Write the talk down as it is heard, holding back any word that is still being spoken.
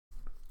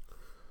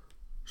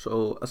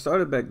So I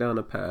started back down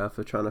the path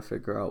of trying to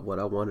figure out what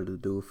I wanted to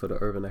do for the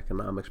urban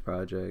economics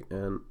project,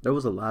 and there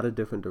was a lot of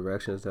different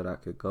directions that I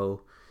could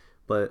go,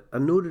 but I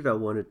knew that I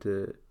wanted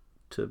to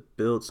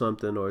build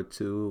something or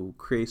to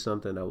create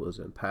something that was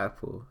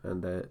impactful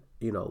and that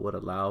would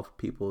allow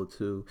people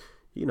to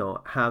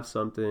have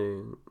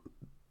something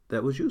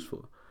that was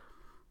useful.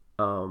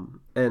 And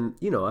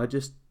I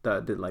just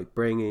thought that like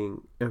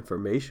bringing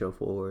information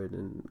forward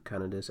in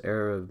kind of this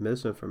era of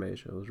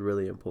misinformation was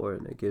really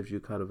important. It gives you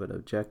kind of an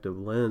objective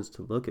lens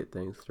to look at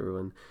things through,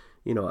 and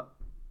you know,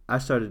 I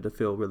started to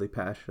feel really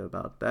passionate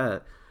about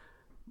that.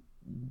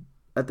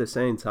 At the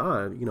same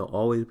time,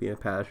 always being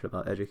passionate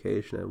about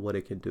education and what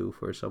it can do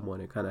for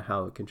someone and kind of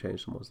how it can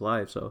change someone's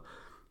life. So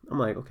I'm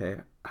like, okay,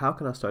 how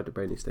can I start to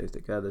bring these things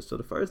together? So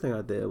the first thing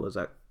I did was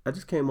I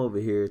just came over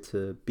here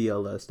to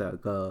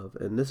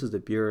BLS.gov, and this is the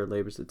Bureau of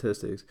Labor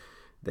Statistics.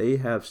 They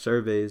have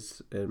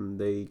surveys and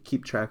they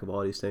keep track of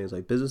all these things.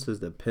 Like businesses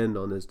depend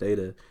on this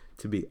data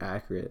to be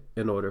accurate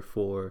in order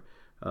for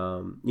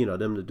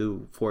them to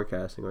do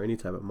forecasting or any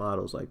type of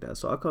models like that.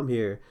 So I come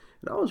here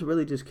and I was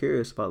really just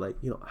curious about like,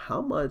 how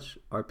much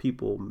are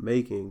people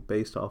making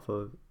based off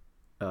of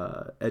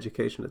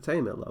education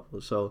attainment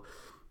levels. So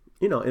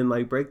and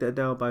like break that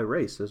down by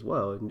race as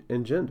well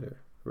and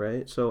gender,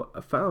 right? So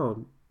I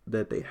found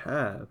that they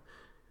have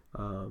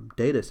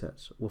data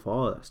sets with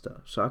all that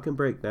stuff. So I can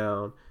break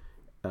down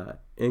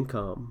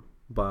income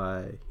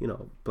by,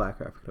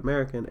 Black, African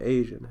American,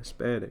 Asian,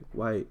 Hispanic,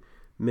 white,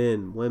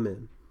 men,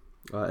 women,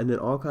 and then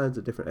all kinds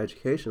of different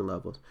education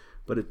levels.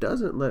 But it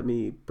doesn't let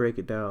me break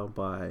it down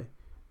by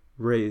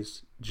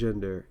race,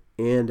 gender,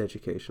 and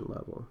education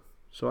level.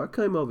 So I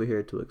came over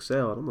here to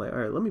Excel and I'm like, all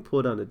right, let me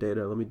pull down the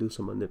data. Let me do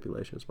some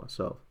manipulations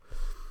myself.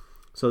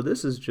 So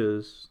this is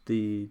just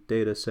the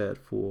data set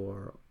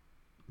for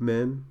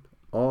men,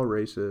 all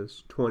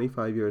races,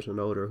 25 years and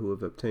older who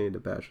have obtained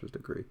a bachelor's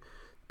degree.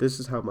 This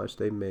is how much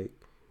they make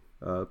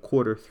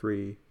quarter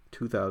 3,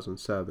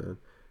 2007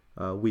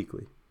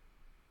 weekly,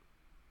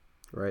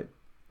 right?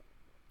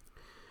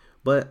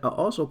 But I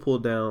also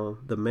pulled down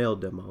the male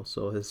demo.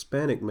 So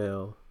Hispanic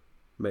male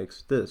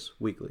makes this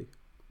weekly.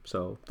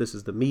 So this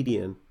is the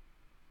median.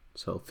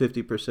 So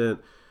 50%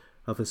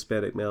 of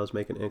Hispanic males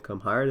make an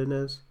income higher than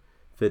this.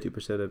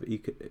 50%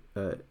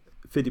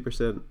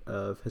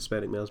 of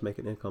Hispanic males make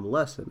an income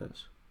less than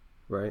this,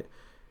 right?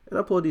 And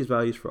I pulled these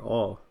values for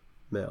all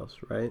males,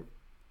 right?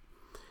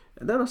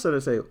 And then I started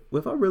to say,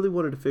 well, if I really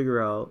wanted to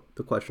figure out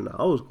the question that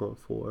I was going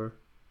for,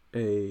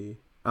 a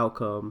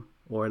outcome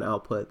or an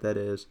output that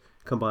is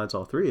combines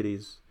all three of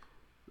these,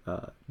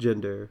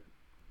 gender,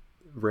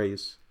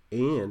 race,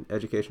 and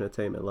education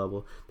attainment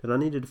level, then I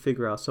needed to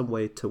figure out some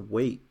way to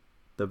weight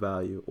the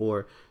value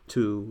or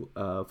to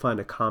find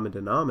a common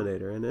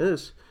denominator. In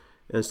this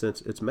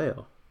instance, it's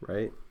male,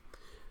 right?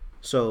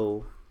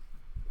 So,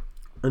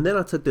 and then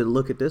I took a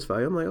look at this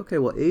value. I'm like, okay,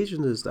 well,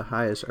 Asian is the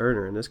highest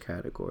earner in this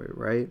category,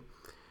 right?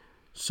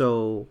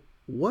 So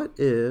what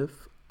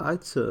if I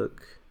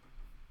took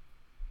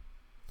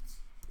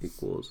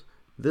equals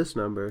this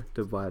number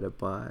divided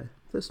by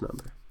this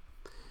number?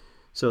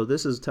 So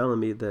this is telling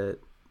me that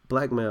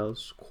Black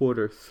males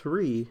quarter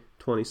 3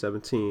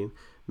 2017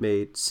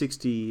 made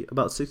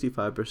about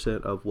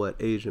 65% of what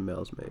Asian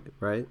males made,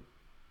 right?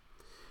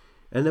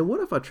 And then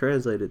what if I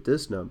translated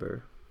this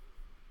number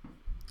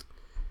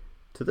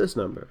to this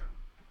number,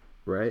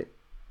 right?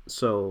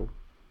 So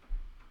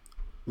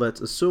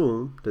let's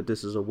assume that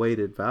this is a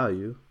weighted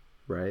value,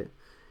 right?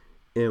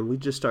 And we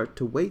just start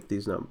to weight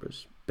these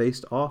numbers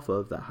based off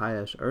of the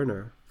highest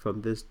earner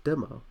from this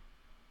demo,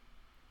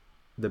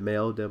 the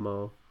male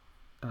demo,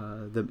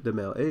 the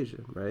male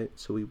Asian, right?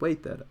 So we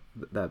weight that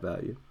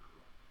value,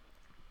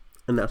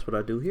 and that's what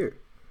I do here,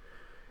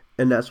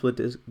 and that's what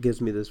this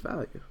gives me this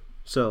value.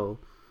 So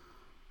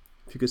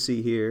if you can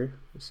see here,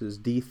 this is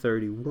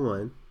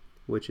D31,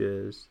 which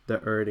is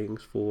the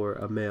earnings for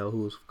a male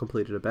who's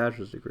completed a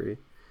bachelor's degree,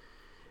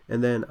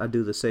 and then I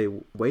do the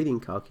same weighting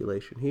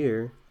calculation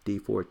here,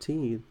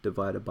 D14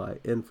 divided by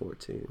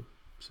N14.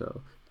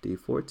 So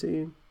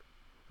D14,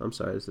 I'm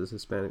sorry, this is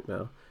Hispanic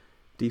male.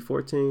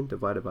 D14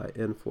 divided by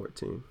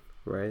N14,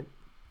 right?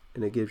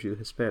 And it gives you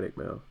Hispanic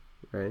male,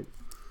 right?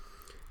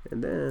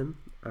 And then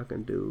I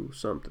can do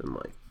something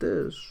like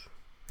this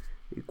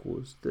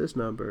equals this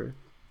number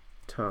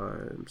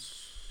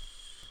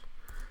times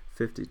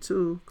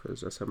 52,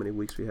 because that's how many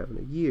weeks we have in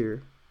a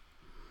year.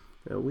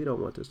 And we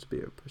don't want this to be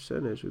a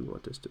percentage, we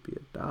want this to be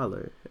a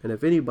dollar. And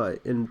if anybody,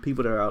 and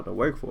people that are out in the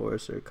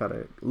workforce are kind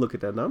of look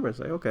at that number and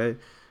say, okay,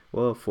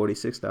 well,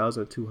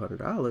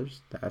 $46,200,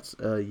 that's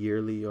a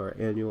yearly or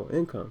annual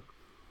income.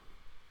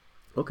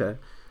 Okay,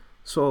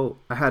 so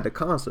I had the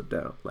concept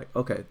down. Like,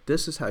 okay,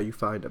 this is how you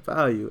find a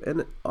value.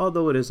 And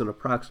although it is an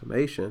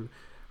approximation,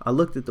 I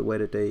looked at the way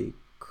that they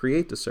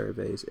create the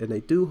surveys, and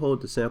they do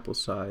hold the sample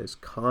size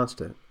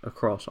constant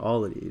across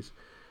all of these.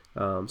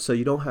 So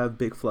you don't have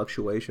big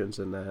fluctuations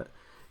in that.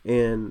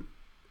 And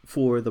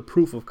for the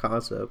proof of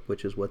concept,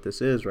 which is what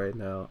this is right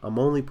now, I'm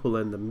only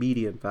pulling the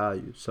median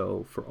value.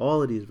 So for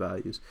all of these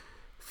values,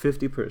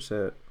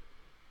 50%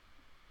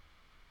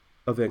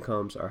 of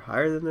incomes are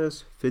higher than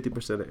this,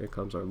 50% of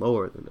incomes are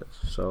lower than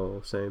this.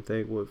 So same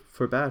thing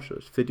for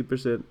bachelors.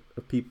 50%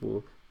 of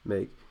people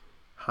make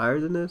higher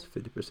than this,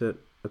 50%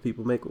 of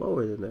people make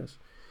lower than this.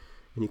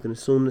 And you can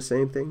assume the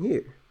same thing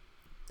here.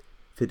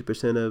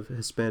 50% of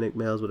Hispanic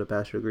males with a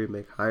bachelor's degree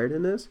make higher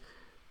than this,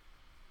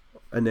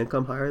 an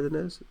income higher than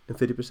this, and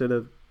 50%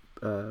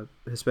 of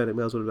Hispanic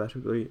males with a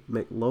bachelor's degree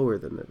make lower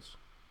than this,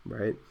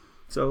 right?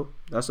 So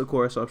that's a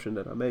core assumption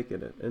that I'm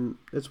making it. And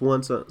it's one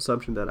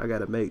assumption that I got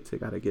to make to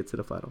got to get to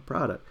the final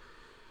product.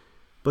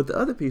 But the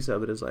other piece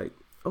of it is like,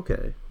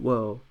 okay,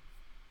 well,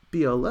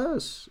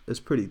 BLS is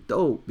pretty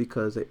dope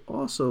because they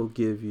also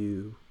give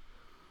you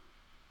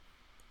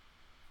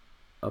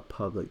a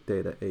public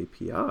data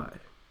API.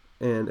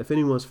 And if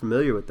anyone's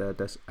familiar with that,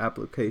 that's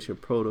application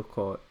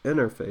protocol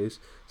interface.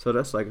 So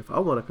that's like if I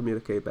want to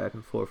communicate back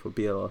and forth with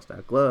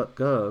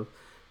BLS.gov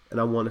and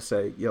I want to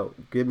say, yo,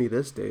 give me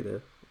this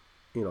data,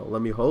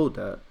 let me hold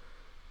that.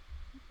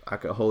 I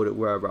can hold it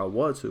wherever I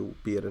want to,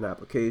 be it an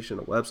application,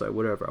 a website,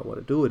 whatever I want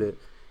to do with it.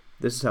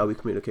 This is how we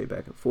communicate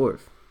back and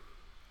forth.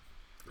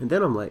 And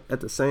then I'm like,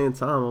 at the same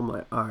time, I'm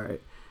like, all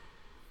right,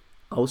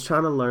 I was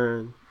trying to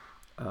learn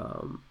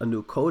a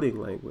new coding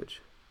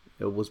language.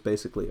 It was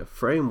basically a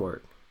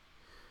framework.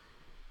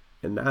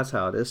 And that's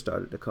how this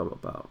started to come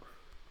about,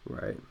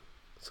 right?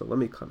 So let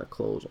me kind of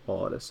close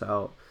all this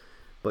out.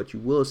 But you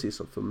will see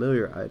some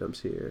familiar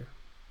items here.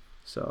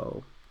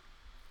 So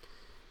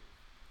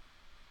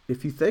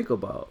if you think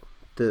about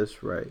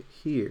this right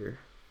here,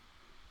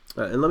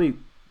 and let me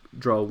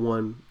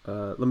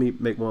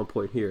make one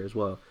point here as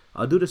well.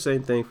 I'll do the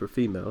same thing for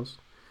females,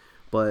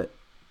 but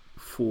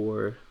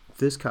for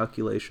this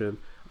calculation,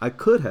 I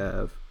could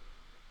have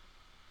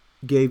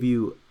gave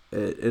you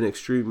an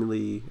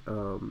extremely,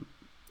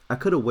 I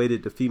could have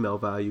weighted the female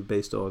value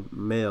based on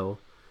male,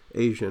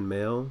 Asian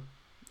male,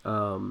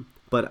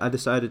 but I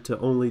decided to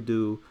only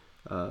do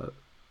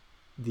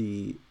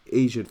the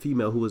Asian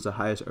female who was the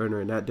highest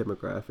earner in that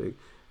demographic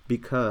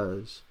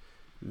because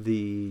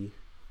the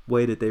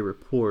way that they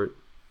report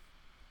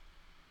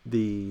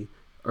the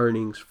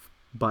earnings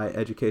by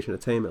education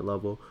attainment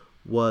level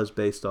was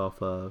based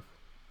off of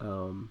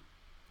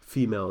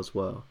female as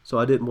well. So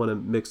I didn't want to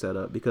mix that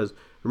up because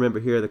remember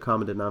here the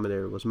common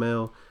denominator was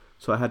male,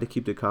 so I had to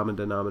keep the common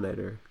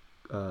denominator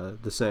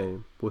the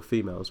same with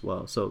female as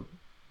well. So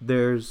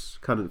there's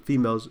kind of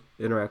females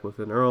interact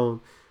within their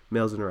own,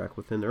 males interact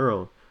within their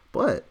own.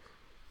 But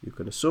you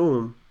can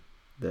assume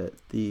that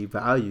the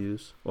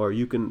values, or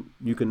you can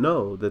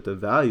know that the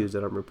values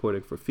that I'm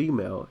reporting for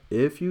female,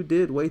 if you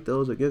did weight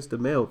those against the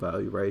male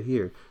value right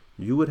here,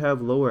 you would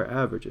have lower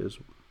averages.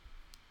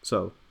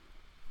 So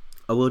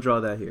I will draw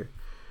that here.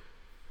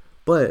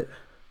 But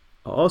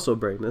I'll also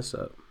bring this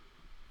up.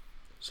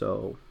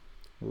 So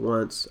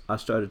once I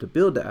started to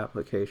build the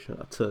application,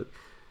 I took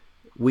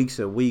weeks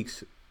and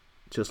weeks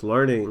just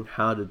learning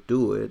how to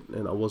do it.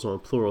 And I was on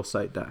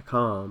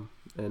pluralsight.com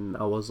and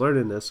I was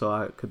learning this so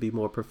I could be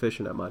more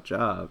proficient at my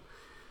job.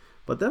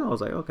 But then I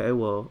was like, okay,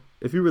 well,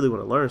 if you really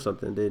want to learn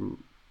something, then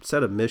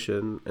set a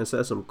mission and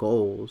set some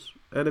goals.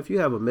 And if you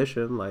have a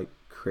mission like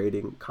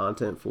creating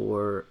content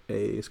for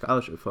a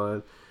scholarship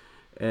fund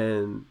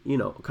and,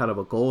 kind of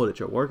a goal that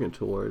you're working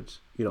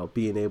towards,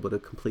 being able to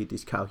complete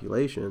these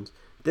calculations,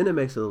 then it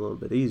makes it a little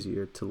bit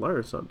easier to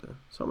learn something.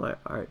 So I'm like,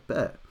 all right,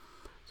 bet.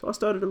 So I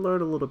started to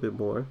learn a little bit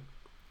more.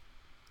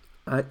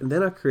 And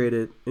then I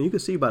created, and you can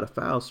see by the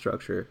file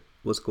structure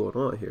what's going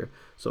on here.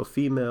 So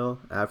female,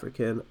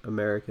 African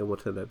American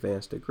with an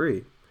advanced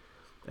degree.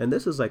 And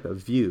this is like a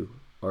view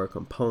or a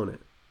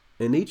component.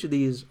 And each of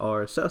these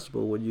are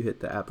accessible when you hit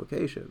the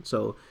application.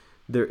 So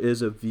there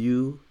is a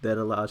view that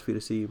allows for you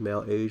to see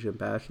male, Asian,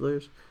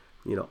 bachelors,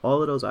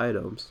 all of those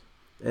items.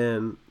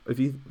 And if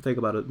you think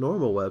about a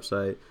normal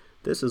website,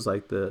 this is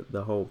like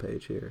the home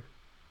page here,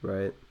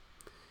 right?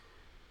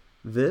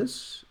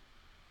 This,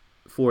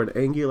 for an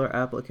Angular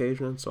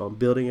application, so I'm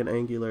building an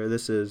Angular,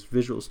 this is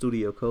Visual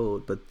Studio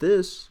Code, but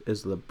this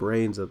is the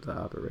brains of the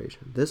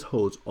operation. This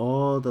holds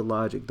all the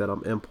logic that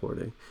I'm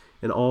importing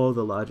and all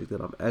the logic that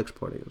I'm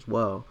exporting as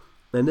well.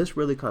 And this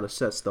really kind of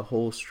sets the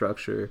whole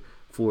structure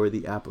for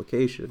the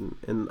application.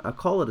 And I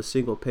call it a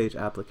single page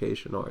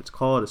application, or it's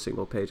called a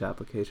single page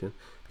application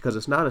because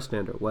it's not a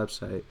standard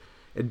website.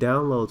 It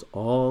downloads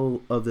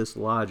all of this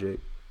logic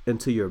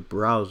into your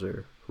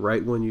browser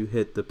right when you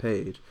hit the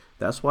page.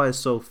 That's why it's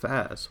so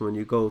fast when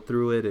you go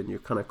through it and you're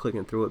kind of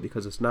clicking through it,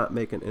 because it's not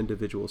making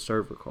individual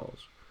server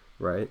calls,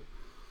 right?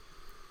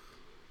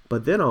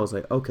 But then I was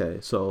like, okay,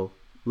 so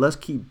let's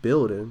keep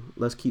building.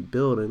 Let's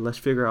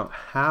figure out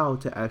how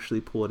to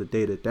actually pull the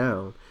data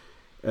down.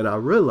 And I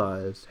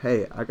realized,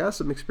 hey, I got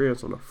some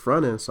experience on the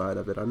front end side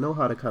of it. I know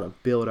how to kind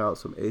of build out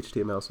some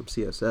HTML, some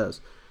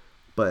CSS,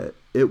 but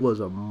it was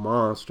a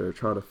monster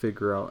trying to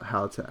figure out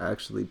how to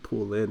actually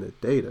pull in the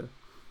data.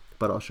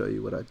 But I'll show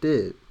you what I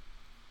did.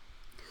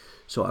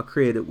 So I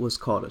created what's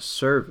called a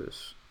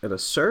service. And a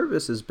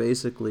service is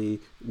basically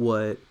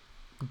what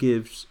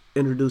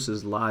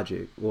introduces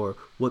logic, or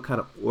what kind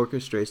of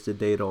orchestrates the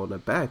data on the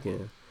back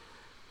end.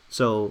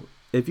 So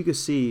if you can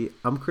see,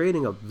 I'm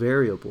creating a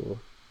variable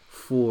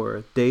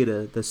for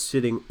data that's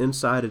sitting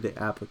inside of the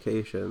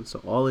application.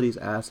 So all of these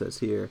assets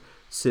here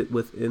sit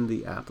within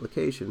the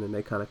application, and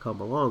they kind of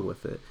come along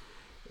with it.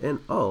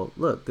 And oh,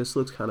 look, this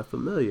looks kind of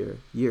familiar.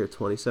 Year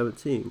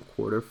 2017,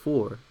 quarter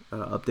 4. I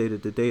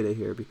updated the data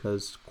here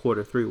because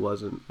quarter 3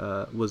 was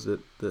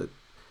the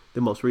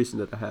most recent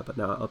that I had, but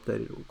now I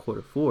updated it with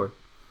quarter 4,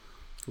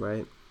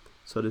 right?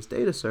 So this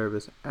data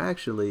service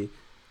actually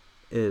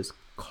is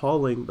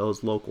calling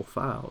those local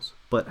files.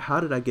 But how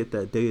did I get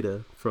that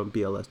data from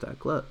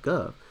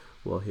BLS.gov?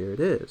 Well, here it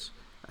is.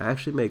 I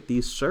actually make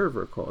these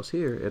server calls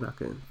here, and I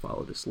can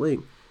follow this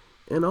link.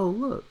 And oh,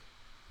 look.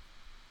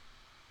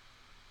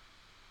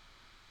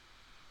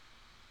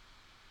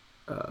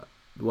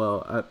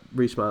 Well, I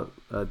reached my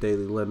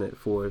daily limit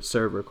for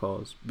server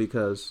calls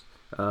because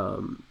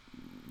they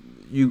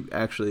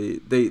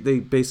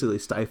basically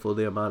stifle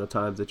the amount of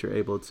times that you're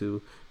able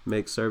to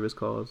make service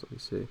calls. Let me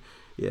see.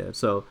 Yeah,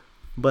 so,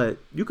 but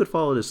you could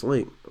follow this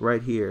link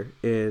right here,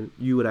 and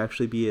you would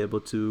actually be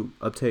able to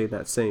obtain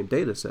that same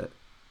data set,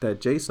 that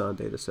JSON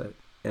data set.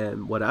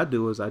 And what I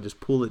do is I just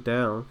pull it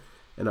down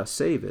and I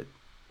save it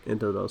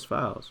into those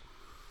files.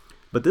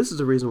 But this is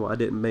the reason why I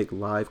didn't make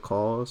live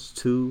calls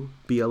to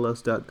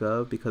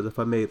BLS.gov, because if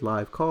I made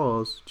live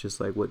calls,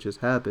 just like what just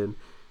happened,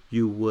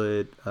 you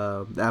would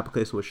the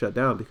application would shut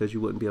down because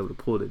you wouldn't be able to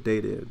pull the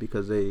data in,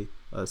 because they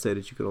say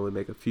that you can only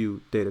make a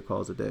few data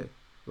calls a day,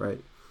 right?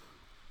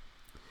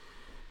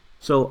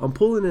 So I'm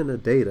pulling in the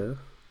data,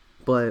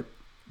 but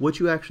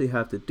what you actually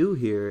have to do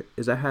here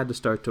is I had to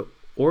start to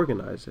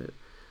organize it.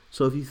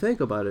 So if you think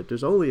about it,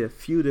 there's only a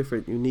few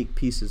different unique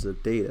pieces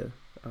of data.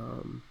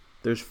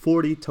 There's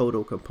 40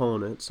 total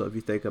components. So if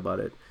you think about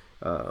it,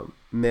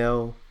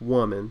 male,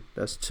 woman,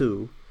 that's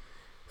 2,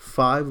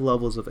 5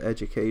 levels of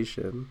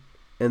education,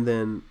 and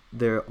then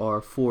there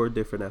are 4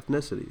 different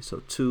ethnicities.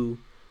 So 2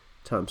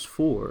 times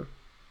 4,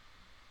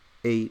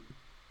 8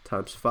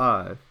 times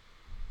 5,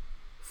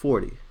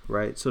 40,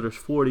 right? So there's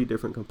 40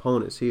 different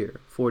components here,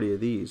 40 of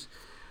these.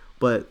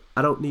 But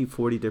I don't need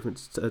 40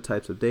 different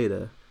types of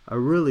data. I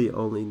really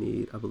only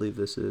need, I believe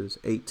this is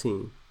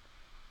 18,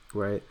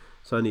 right?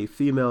 So I need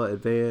female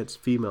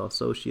advanced, female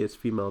associates,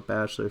 female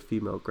bachelor,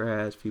 female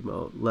grads,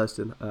 female less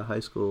than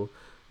high school,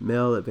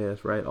 male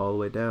advanced, right, all the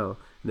way down.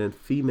 And then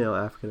female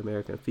African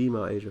American,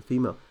 female Asian,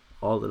 female,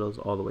 all of those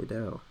all the way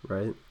down,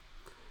 right?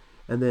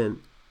 And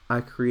then I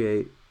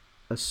create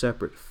a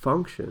separate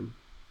function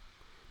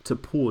to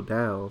pull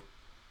down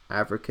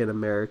African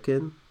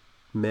American,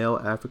 male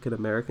African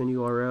American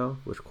URL,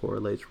 which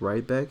correlates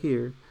right back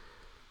here.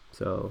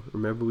 So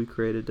remember we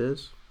created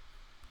this,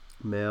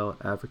 male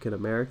African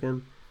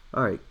American.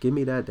 All right, give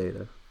me that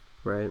data,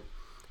 right?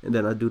 And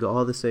then I do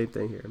all the same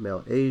thing here,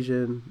 male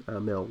Asian,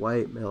 male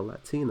white, male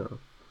Latino.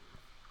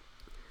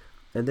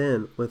 And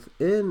then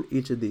within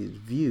each of these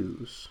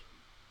views,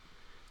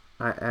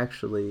 I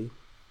actually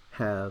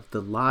have the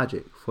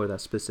logic for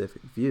that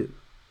specific view.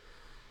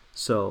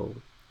 So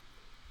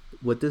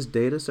what this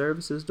data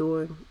service is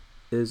doing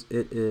is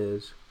it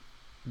is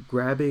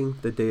grabbing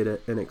the data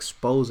and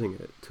exposing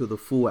it to the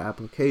full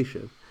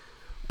application.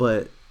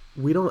 But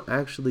we don't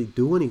actually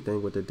do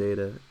anything with the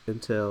data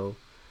until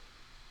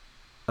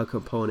a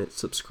component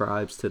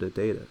subscribes to the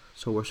data.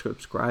 So we're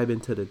subscribing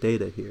to the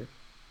data here.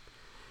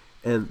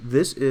 And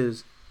this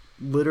is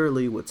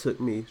literally what took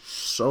me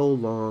so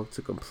long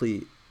to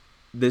complete.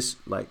 This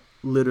like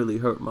literally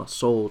hurt my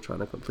soul trying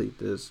to complete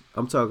this.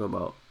 I'm talking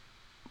about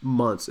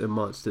months and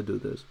months to do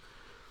this.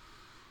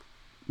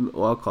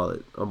 Well, I'll call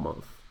it a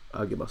month.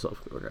 I'll give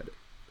myself credit.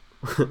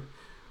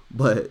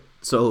 But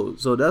so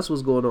that's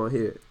what's going on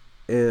here.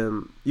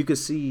 And you can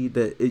see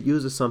that it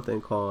uses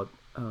something called,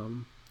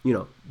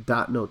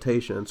 dot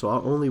notation. So I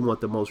only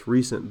want the most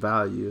recent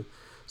value.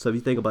 So if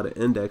you think about an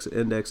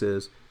index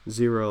is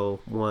 0,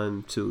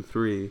 1, 2,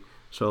 3.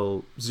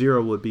 So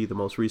 0 would be the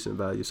most recent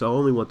value. So I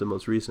only want the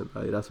most recent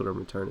value. That's what I'm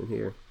returning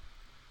here.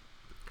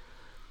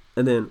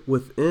 And then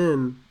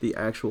within the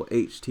actual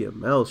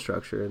HTML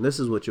structure, and this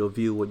is what you'll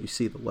view when you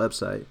see the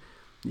website,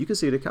 you can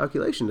see the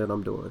calculation that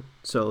I'm doing.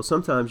 So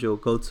sometimes you'll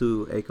go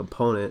to a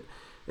component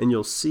and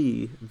you'll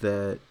see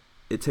that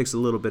it takes a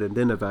little bit and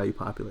then the value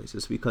populates.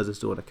 It's because it's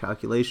doing a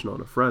calculation on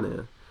the front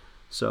end.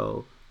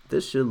 So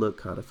this should look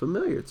kind of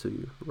familiar to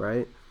you,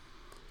 right?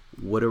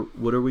 What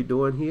are we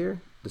doing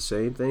here? The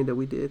same thing that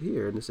we did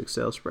here in this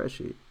Excel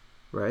spreadsheet,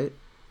 right?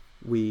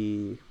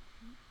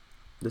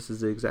 This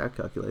is the exact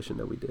calculation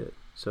that we did.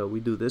 So we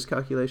do this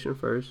calculation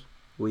first.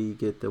 We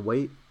get the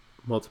weight,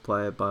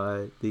 multiply it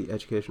by the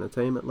education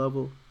attainment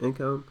level,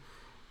 income,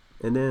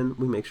 and then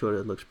we make sure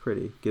that it looks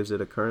pretty, gives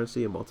it a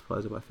currency and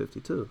multiplies it by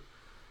 52.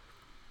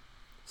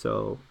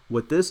 So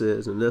what this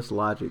is, and this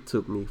logic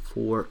took me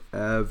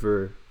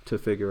forever to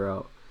figure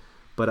out,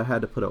 but I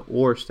had to put an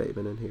or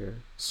statement in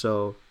here.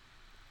 So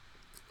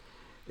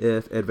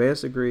if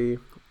advanced degree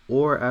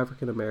or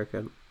African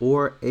American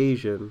or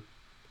Asian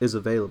is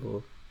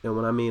available, and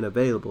when I mean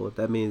available,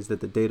 that means that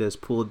the data is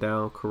pulled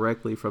down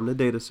correctly from the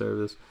data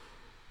service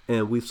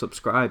and we've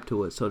subscribed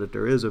to it so that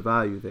there is a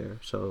value there.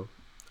 So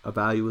a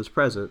value is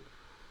present.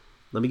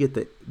 Let me get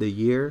the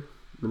year,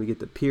 let me get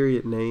the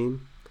period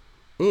name,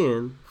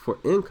 and for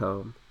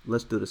income,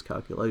 let's do this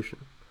calculation.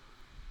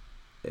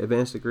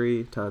 Advanced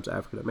degree times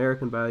African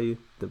American value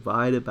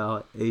divided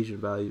by Asian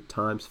value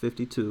times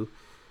 52,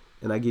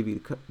 and I give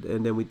you,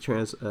 and then we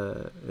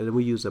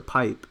use a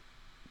pipe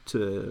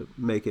to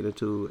make it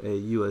into a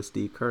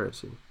USD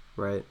currency,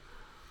 right?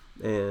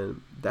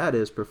 And that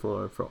is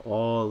performed for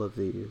all of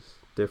these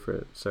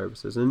different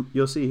services. And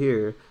you'll see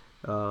here,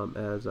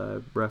 as I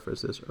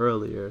referenced this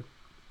earlier,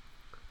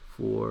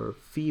 for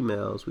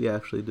females, we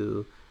actually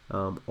do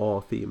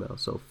all female,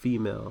 so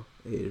female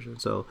Asian.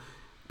 So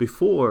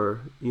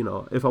before,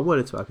 if I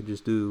wanted to, I could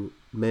just do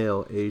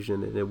male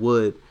Asian, and it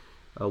would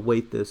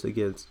weight this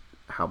against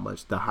how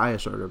much the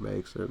highest earner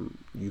makes, and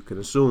you can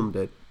assume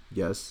that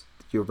yes,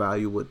 your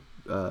value would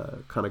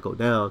kind of go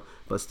down,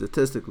 but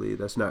statistically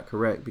that's not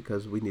correct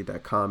because we need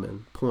that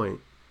common point,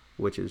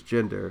 which is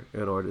gender,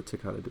 in order to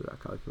kind of do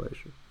that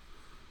calculation.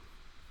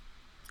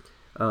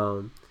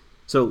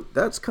 So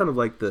that's kind of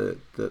like the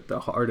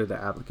heart of the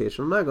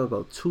application. I'm not going to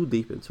go too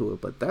deep into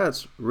it, but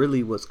that's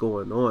really what's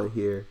going on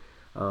here.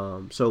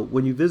 So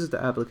when you visit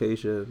the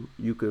application,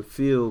 you can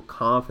feel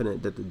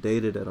confident that the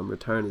data that I'm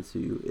returning to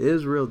you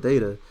is real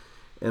data,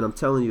 and I'm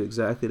telling you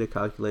exactly the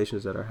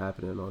calculations that are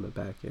happening on the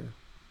back end.